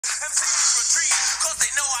MCs retreat, cause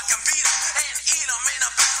they know I can beat them and eat them in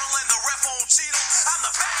a battle and the ref won't cheat them. I'm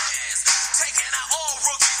the baddest, taking out all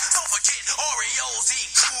rookies. Don't forget Oreos,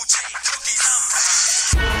 eat Cool J cookies. I'm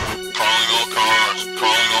bad. Calling all cars,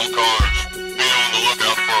 calling all cars. Be on the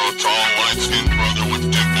lookout for a tall, light-skinned brother with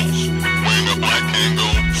dimples, wearing a black Kango,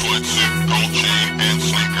 foot suit, gold chain, and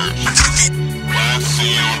sneakers. Last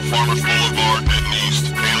seen on Farmers Boulevard heading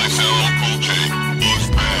east. Daily sell Cool J. He's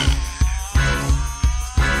bad.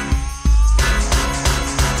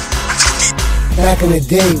 Back in the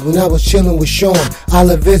day when I was chillin' with Sean,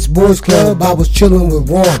 Olivet's Boys Club, I was chillin' with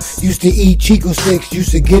Ron. Used to eat Chico sticks,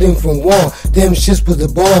 used to get him from Juan. Them shits was the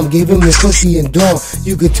bomb, gave him the pussy and dawn.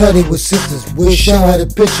 You could tell they was sisters. Wish Sean had a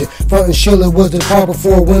picture. Front and Schiller was the par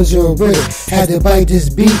before Windsor and Ritter. Had to bite this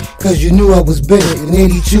beat, cause you knew I was bitter. In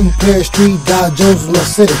 82, Paris Street, Dow Jones was my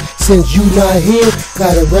sitter. Since you not here,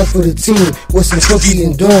 got a rep for the team with some cookie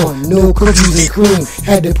and dawn. No cookies and cream.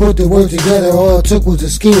 Had to put the work together, all it took was a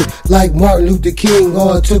scheme. Like Martin Luther King,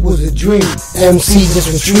 all it took was a dream. MC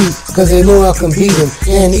just retreat, cause they know I can beat him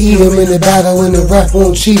and eat him in the battle and the ref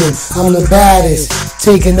won't cheat him. I'm the baddest,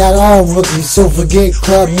 taking out all rookies. So forget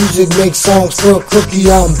club music, make songs for a cookie,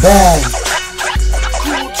 I'm bad.